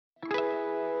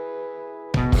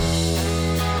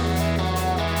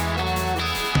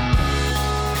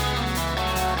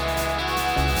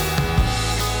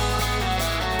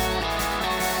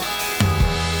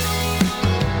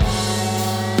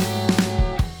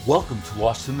Welcome to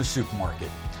Lost in the Supermarket.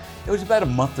 It was about a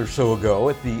month or so ago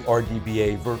at the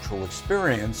RDBA virtual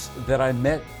experience that I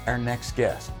met our next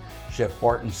guest. Chef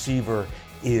Barton Seaver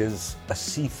is a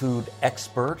seafood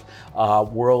expert.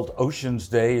 World Oceans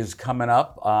Day is coming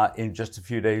up in just a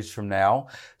few days from now.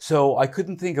 So I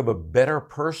couldn't think of a better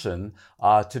person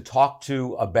to talk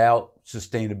to about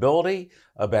sustainability,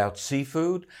 about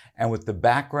seafood, and with the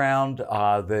background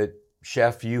that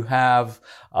Chef, you have,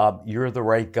 you're the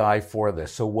right guy for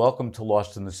this. So welcome to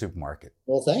Lost in the Supermarket.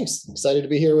 Well, thanks. Excited to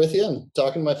be here with you and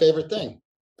talking my favorite thing,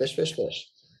 fish, fish, fish.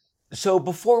 So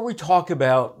before we talk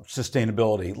about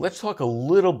sustainability, let's talk a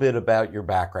little bit about your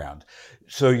background.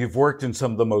 So you've worked in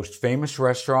some of the most famous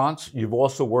restaurants. You've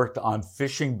also worked on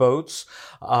fishing boats.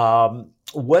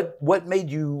 What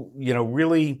made you,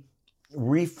 really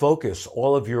refocus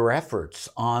all of your efforts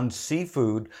on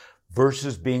seafood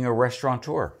versus being a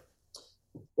restaurateur?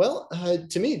 Well,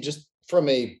 to me, just from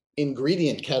a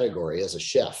ingredient category as a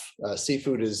chef,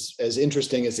 seafood is as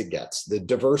interesting as it gets. The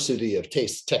diversity of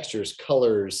tastes, textures,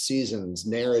 colors, seasons,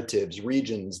 narratives,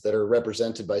 regions that are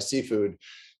represented by seafood,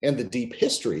 and the deep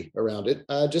history around it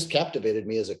just captivated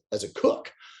me as a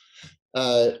cook.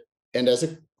 And as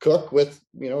a cook with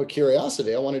a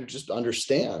curiosity, I wanted to just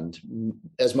understand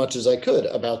as much as I could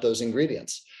about those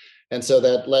ingredients. And so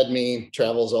that led me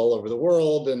travels all over the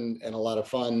world and a lot of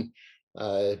fun.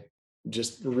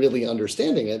 Just really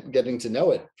understanding it, getting to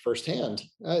know it firsthand.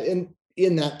 And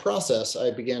in that process,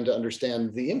 I began to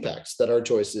understand the impacts that our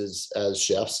choices as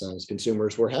chefs and as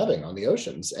consumers were having on the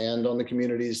oceans and on the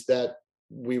communities that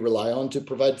we rely on to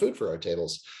provide food for our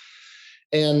tables.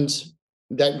 And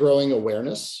that growing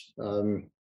awareness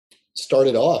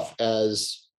started off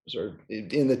as sort of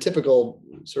in the typical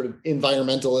sort of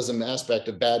environmentalism aspect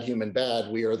of bad human bad,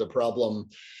 we are the problem,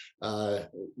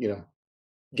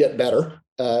 get better.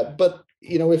 But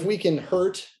if we can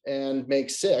hurt and make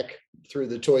sick through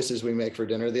the choices we make for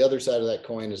dinner, the other side of that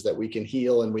coin is that we can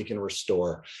heal and we can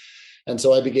restore. And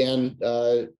so I began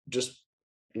just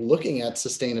looking at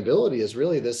sustainability as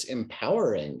really this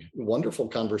empowering, wonderful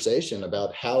conversation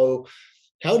about how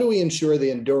do we ensure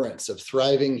the endurance of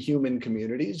thriving human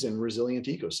communities and resilient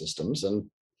ecosystems. And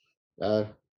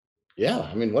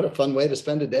what a fun way to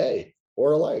spend a day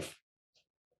or a life.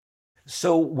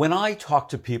 So when I talk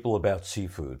to people about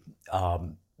seafood,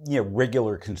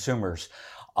 regular consumers,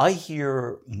 I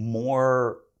hear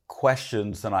more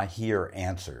questions than I hear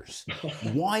answers.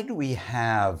 Why do we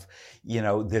have,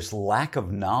 this lack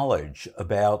of knowledge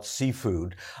about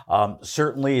seafood?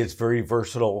 Certainly it's very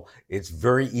versatile. It's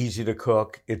very easy to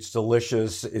cook. It's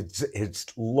delicious. It's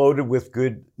loaded with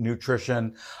good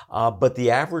nutrition. But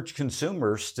the average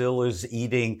consumer still is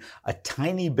eating a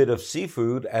tiny bit of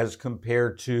seafood as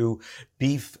compared to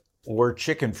beef or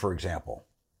chicken, for example.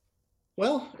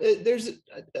 Well, there's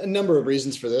a number of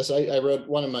reasons for this. I wrote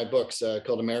one of my books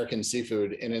called American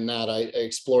Seafood, and in that I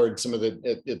explored some of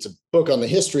it's a book on the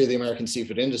history of the American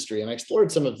seafood industry, and I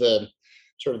explored some of the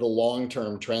sort of the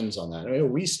long-term trends on that.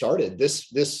 We started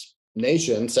this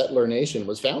nation, settler nation,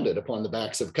 was founded upon the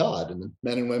backs of cod and the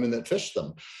men and women that fished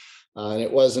them. And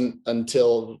it wasn't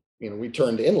until we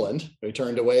turned inland, we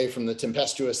turned away from the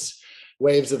tempestuous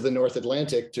waves of the North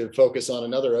Atlantic to focus on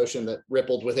another ocean that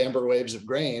rippled with amber waves of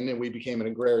grain, and we became an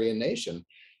agrarian nation.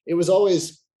 It was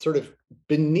always sort of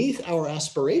beneath our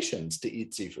aspirations to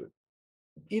eat seafood.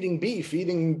 Eating beef,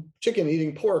 eating chicken,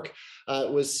 eating pork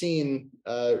was seen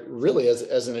really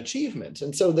as an achievement.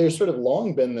 And so there's sort of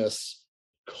long been this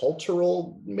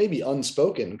cultural, maybe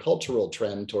unspoken cultural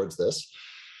trend towards this,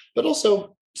 but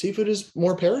also seafood is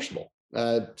more perishable.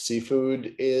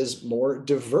 Seafood is more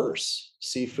diverse.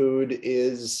 Seafood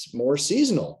is more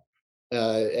seasonal.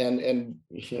 And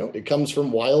it comes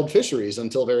from wild fisheries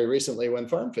until very recently when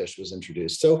farm fish was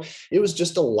introduced. So it was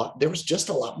just there was just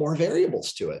a lot more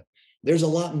variables to it. There's a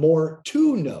lot more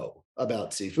to know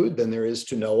about seafood than there is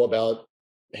to know about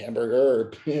hamburger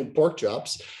or pork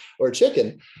chops or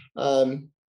chicken. And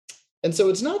so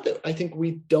it's not that I think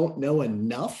we don't know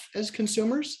enough as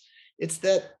consumers. It's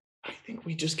that I think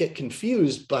we just get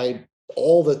confused by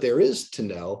all that there is to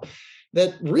know,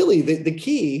 that really the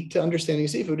key to understanding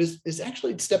seafood is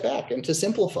actually to step back and to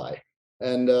simplify.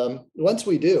 And once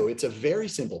we do, it's a very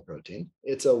simple protein.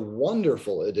 It's a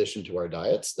wonderful addition to our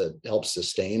diets that helps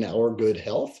sustain our good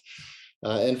health.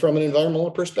 And from an environmental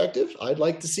perspective, I'd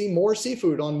like to see more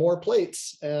seafood on more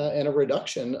plates and a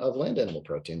reduction of land animal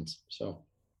proteins.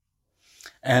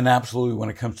 And absolutely, when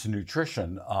it comes to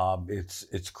nutrition,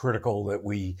 it's critical that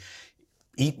we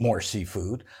eat more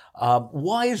seafood.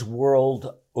 Why is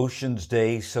World Oceans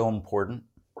Day so important?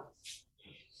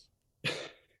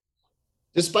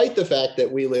 Despite the fact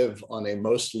that we live on a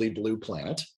mostly blue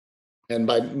planet, and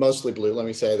by mostly blue, let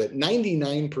me say that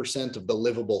 99% of the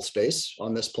livable space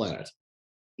on this planet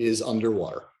is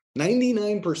underwater.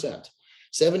 99%.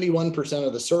 71%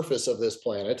 of the surface of this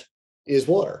planet is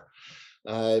water.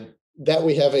 That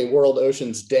we have a World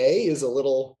Oceans Day is a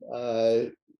little,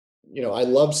 I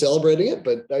love celebrating it,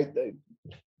 but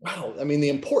wow, I mean, the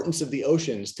importance of the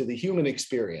oceans to the human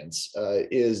experience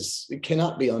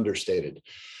cannot be understated.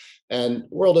 And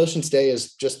World Oceans Day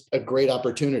is just a great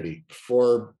opportunity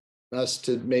for us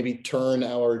to maybe turn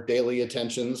our daily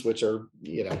attentions, which are,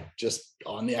 just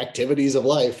on the activities of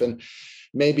life, and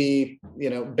maybe,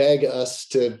 beg us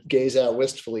to gaze out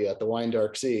wistfully at the wine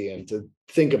dark sea and to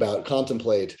think about,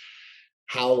 contemplate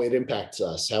how it impacts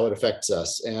us, how it affects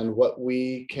us, and what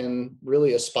we can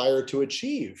really aspire to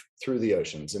achieve through the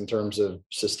oceans in terms of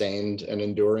sustained and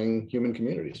enduring human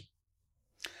communities.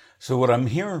 So what I'm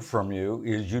hearing from you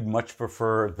is you'd much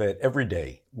prefer that every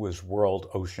day was World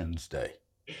Oceans Day.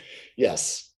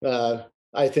 Yes.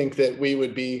 I think that we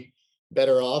would be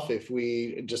better off if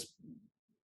we just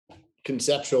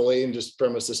conceptually and just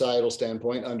from a societal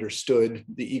standpoint understood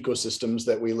the ecosystems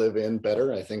that we live in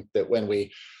better. I think that when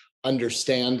we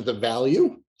understand the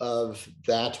value of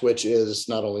that which is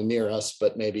not only near us,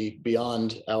 but maybe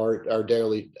beyond our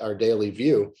daily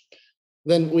view,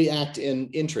 then we act in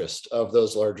interest of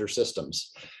those larger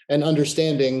systems. And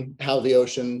understanding how the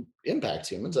ocean impacts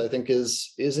humans, I think,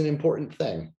 is an important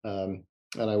thing. And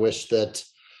I wish that,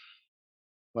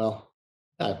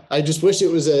 I just wish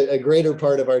it was a greater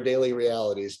part of our daily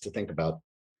realities to think about.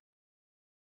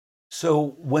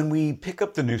 So when we pick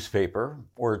up the newspaper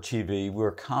or TV,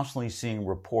 we're constantly seeing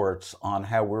reports on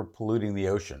how we're polluting the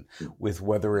ocean with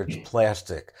whether it's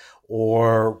plastic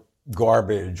or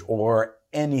garbage or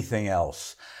anything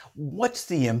else. What's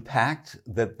the impact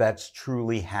that that's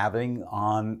truly having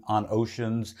on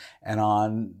oceans and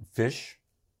on fish?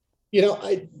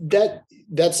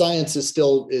 That science is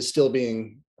still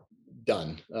being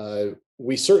done.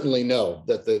 We certainly know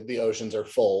that the oceans are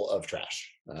full of trash.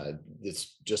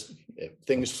 It's just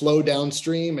things flow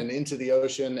downstream and into the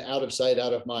ocean, out of sight,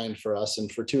 out of mind for us. And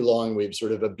for too long, we've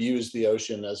sort of abused the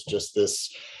ocean as just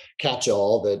this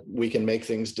catch-all that we can make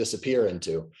things disappear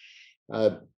into.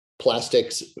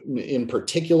 Plastics in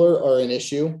particular are an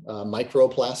issue.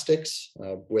 Microplastics,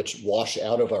 which wash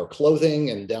out of our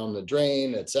clothing and down the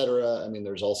drain, et cetera. I mean,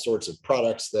 there's all sorts of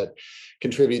products that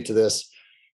contribute to this.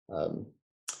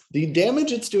 The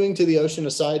damage it's doing to the ocean,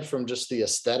 aside from just the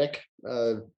aesthetic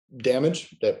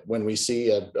damage that when we see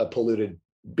a polluted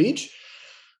beach,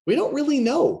 we don't really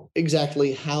know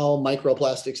exactly how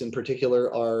microplastics in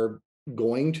particular are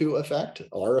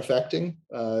affecting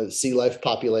sea life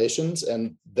populations,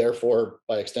 and therefore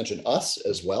by extension us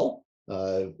as well,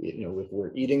 if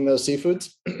we're eating those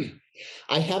seafoods.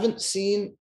 I haven't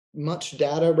seen much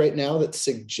data right now that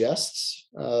suggests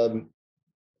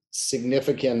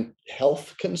significant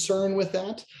health concern with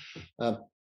that,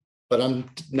 but I'm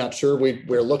not sure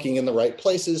we're looking in the right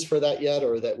places for that yet,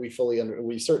 or that we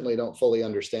certainly don't fully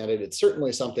understand it. It's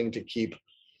certainly something to keep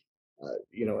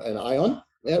an eye on.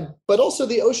 But also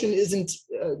the ocean isn't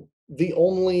the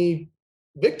only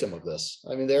victim of this.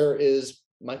 I mean, there is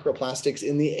microplastics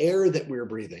in the air that we're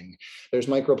breathing. There's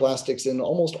microplastics in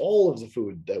almost all of the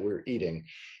food that we're eating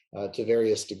to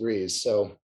various degrees.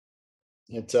 So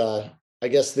it's, I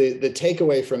guess the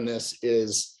takeaway from this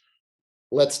is,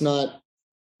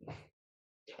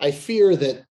 I fear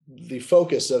that the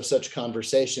focus of such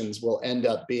conversations will end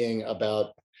up being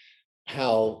about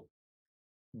how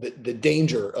the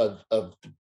danger of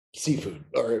seafood,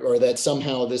 or that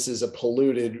somehow this is a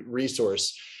polluted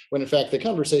resource, when in fact the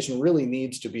conversation really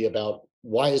needs to be about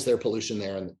why is there pollution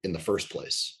there in the first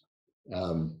place.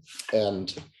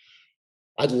 And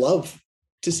I'd love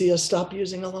to see us stop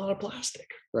using a lot of plastic,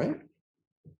 right?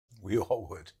 We all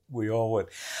would.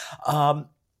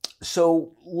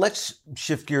 So let's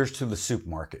shift gears to the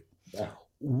supermarket. Yeah.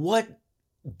 What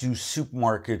do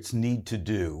supermarkets need to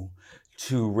do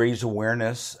to raise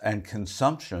awareness and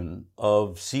consumption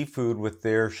of seafood with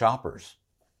their shoppers?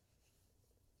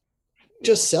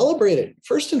 Just celebrate it.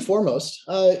 First and foremost,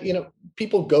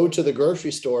 people go to the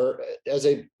grocery store as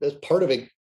part of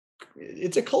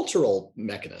it's a cultural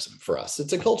mechanism for us.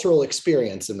 It's a cultural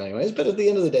experience in many ways, but at the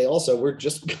end of the day, also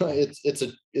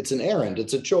it's an errand,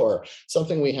 it's a chore,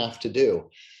 something we have to do.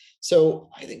 So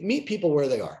I think meet people where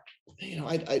they are.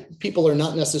 People are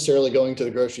not necessarily going to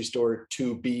the grocery store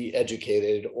to be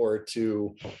educated or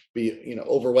to be,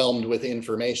 overwhelmed with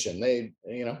information.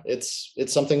 It's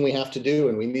something we have to do,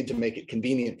 and we need to make it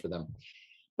convenient for them.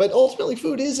 But ultimately,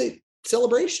 food is a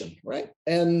celebration, right?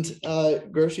 And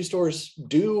grocery stores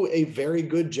do a very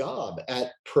good job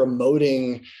at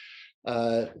promoting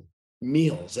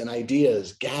meals and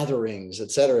ideas, gatherings,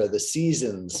 etc., the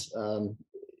seasons.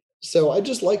 So I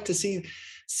just like to see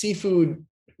seafood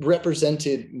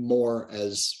represented more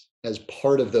as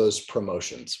part of those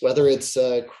promotions, whether it's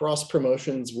cross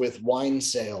promotions with wine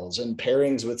sales and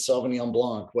pairings with Sauvignon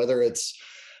Blanc, whether it's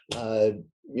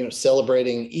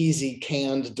celebrating easy,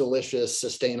 canned, delicious,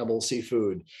 sustainable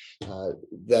seafood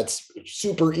that's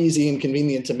super easy and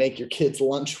convenient to make your kids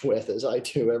lunch with, as I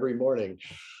do every morning,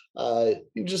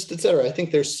 just etc. I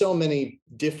think there's so many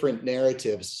different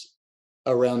narratives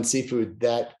around seafood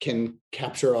that can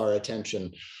capture our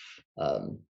attention,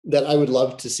 that I would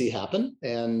love to see happen.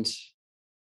 And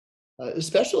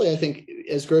especially, I think,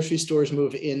 as grocery stores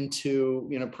move into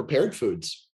prepared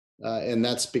foods, and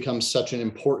that's become such an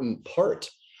important part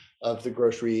of the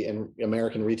grocery and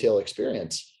American retail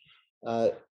experience.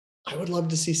 I would love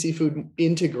to see seafood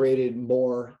integrated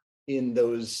more in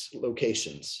those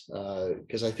locations,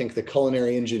 because I think the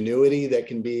culinary ingenuity that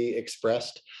can be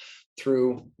expressed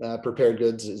through prepared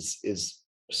goods is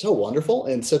so wonderful,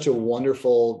 and such a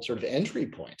wonderful sort of entry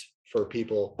point for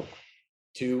people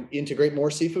to integrate more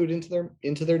seafood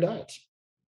into their diets.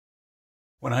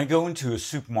 When I go into a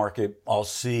supermarket, I'll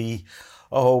see,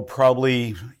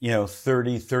 probably,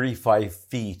 30, 35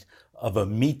 feet of a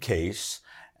meat case.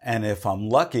 And if I'm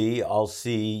lucky, I'll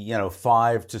see,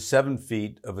 5 to 7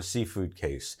 feet of a seafood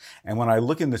case. And when I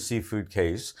look in the seafood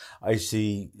case, I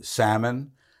see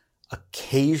salmon.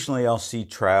 Occasionally I'll see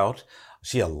trout. I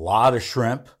see a lot of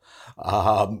shrimp,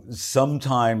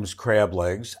 sometimes crab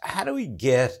legs. How do we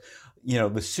get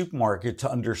the supermarket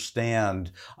to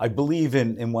understand? I believe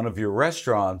in one of your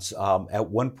restaurants, at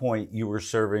one point you were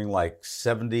serving like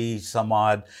 70 some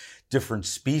odd different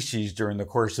species during the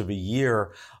course of a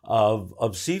year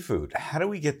of seafood. How do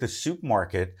we get the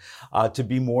supermarket to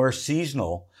be more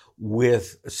seasonal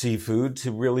with seafood,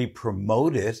 to really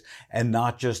promote it and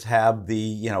not just have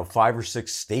the 5 or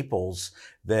 6 staples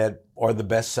that are the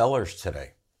best sellers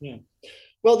today? Yeah.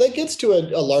 Well, that gets to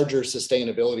a larger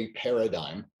sustainability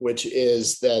paradigm, which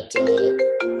is that,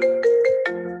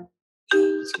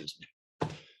 excuse me.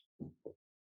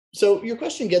 So your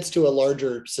question gets to a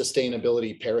larger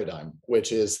sustainability paradigm,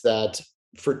 which is that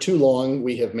for too long,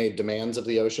 we have made demands of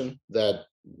the ocean that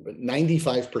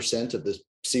 95% of the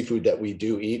seafood that we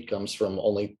do eat comes from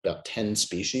only about 10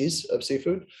 species of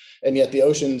seafood. And yet the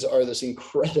oceans are this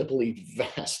incredibly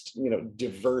vast,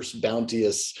 diverse,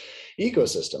 bounteous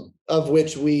ecosystem, of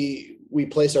which we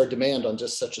place our demand on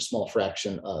just such a small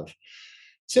fraction of.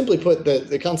 Simply put,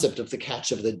 the concept of the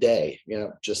catch of the day,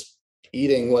 just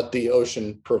eating what the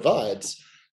ocean provides,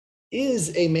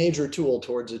 is a major tool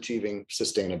towards achieving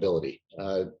sustainability.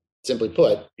 Simply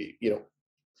put,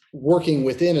 working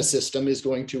within a system is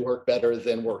going to work better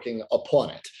than working upon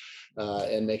it,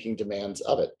 and making demands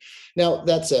of it. Now,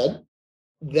 that said,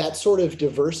 that sort of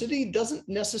diversity doesn't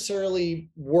necessarily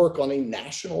work on a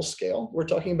national scale. We're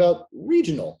talking about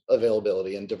regional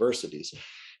availability and diversities.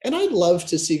 And I'd love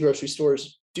to see grocery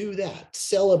stores do that,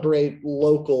 celebrate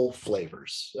local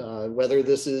flavors, whether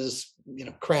this is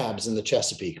crabs in the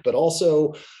Chesapeake, but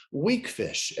also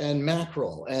weakfish and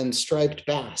mackerel and striped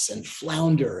bass and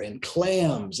flounder and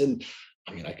clams. And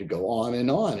I could go on,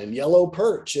 and yellow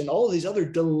perch and all of these other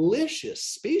delicious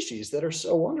species that are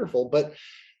so wonderful, but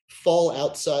fall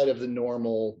outside of the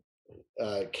normal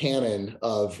canon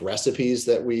of recipes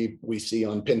that we see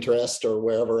on Pinterest or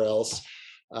wherever else.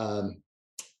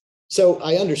 So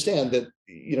I understand that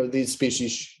these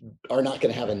species are not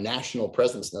going to have a national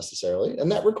presence necessarily,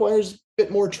 and that requires a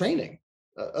bit more training,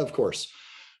 of course,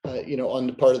 on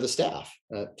the part of the staff.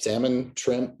 Salmon,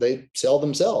 shrimp, they sell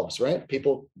themselves, right?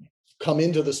 People come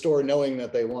into the store knowing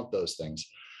that they want those things.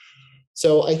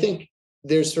 So I think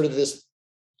there's sort of this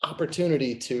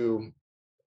opportunity to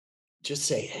just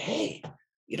say, hey,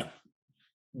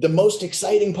 the most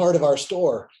exciting part of our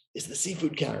store is the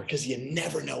seafood counter, because you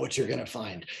never know what you're going to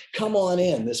find. Come on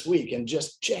in this week and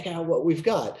just check out what we've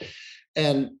got.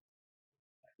 And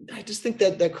I just think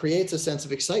that creates a sense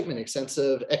of excitement, a sense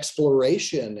of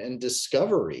exploration and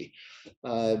discovery.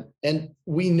 And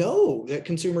we know that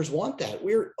consumers want that.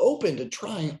 We're open to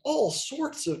trying all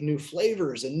sorts of new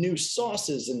flavors and new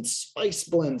sauces and spice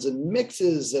blends and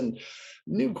mixes and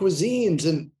new cuisines.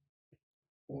 And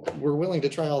we're willing to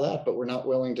try all that, but we're not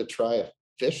willing to try a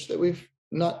fish that we've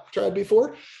not tried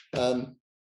before.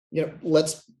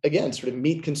 Let's again sort of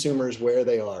meet consumers where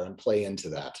they are and play into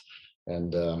that,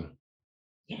 and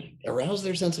arouse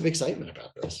their sense of excitement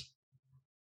about this.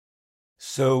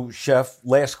 So, Chef,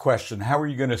 last question. How are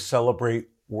you going to celebrate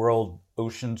World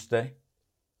Oceans Day?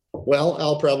 Well,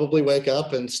 I'll probably wake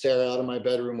up and stare out of my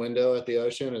bedroom window at the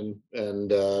ocean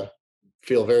and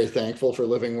feel very thankful for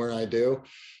living where I do.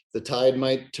 The tide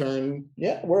might turn,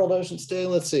 World Oceans Day.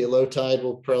 Let's see, low tide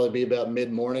will probably be about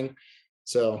mid-morning.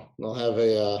 So we'll have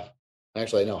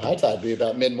high tide will be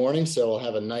about mid-morning. So we'll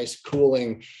have a nice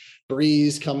cooling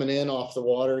breeze coming in off the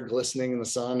water, glistening in the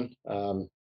sun.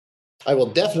 I will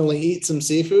definitely eat some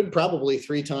seafood, probably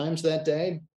 3 times that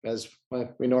day, as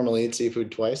we normally eat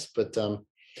seafood twice. But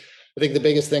I think the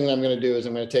biggest thing that I'm going to do is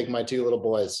I'm going to take my 2 little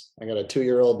boys. I got a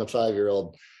 2-year-old and a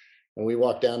 5-year-old, and we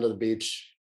walk down to the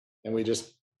beach and we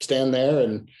just stand there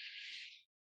and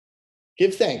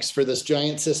give thanks for this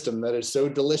giant system that is so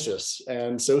delicious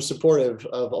and so supportive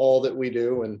of all that we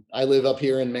do. And I live up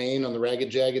here in Maine on the ragged,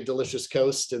 jagged, delicious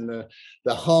coast, and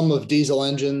the hum of diesel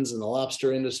engines and the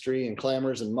lobster industry and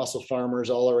clammers and mussel farmers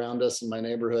all around us in my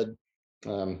neighborhood.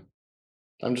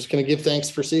 I'm just going to give thanks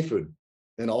for seafood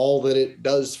and all that it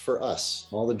does for us,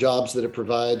 all the jobs that it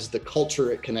provides, the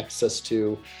culture it connects us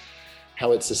to,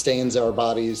 how it sustains our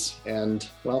bodies, and,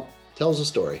 well, tells a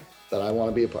story that I want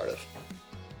to be a part of.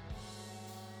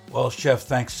 Well, Chef,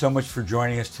 thanks so much for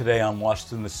joining us today on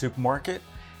Lost in the Supermarket,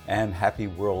 and happy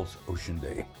World Ocean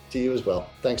Day. To you as well.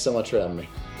 Thanks so much for having me.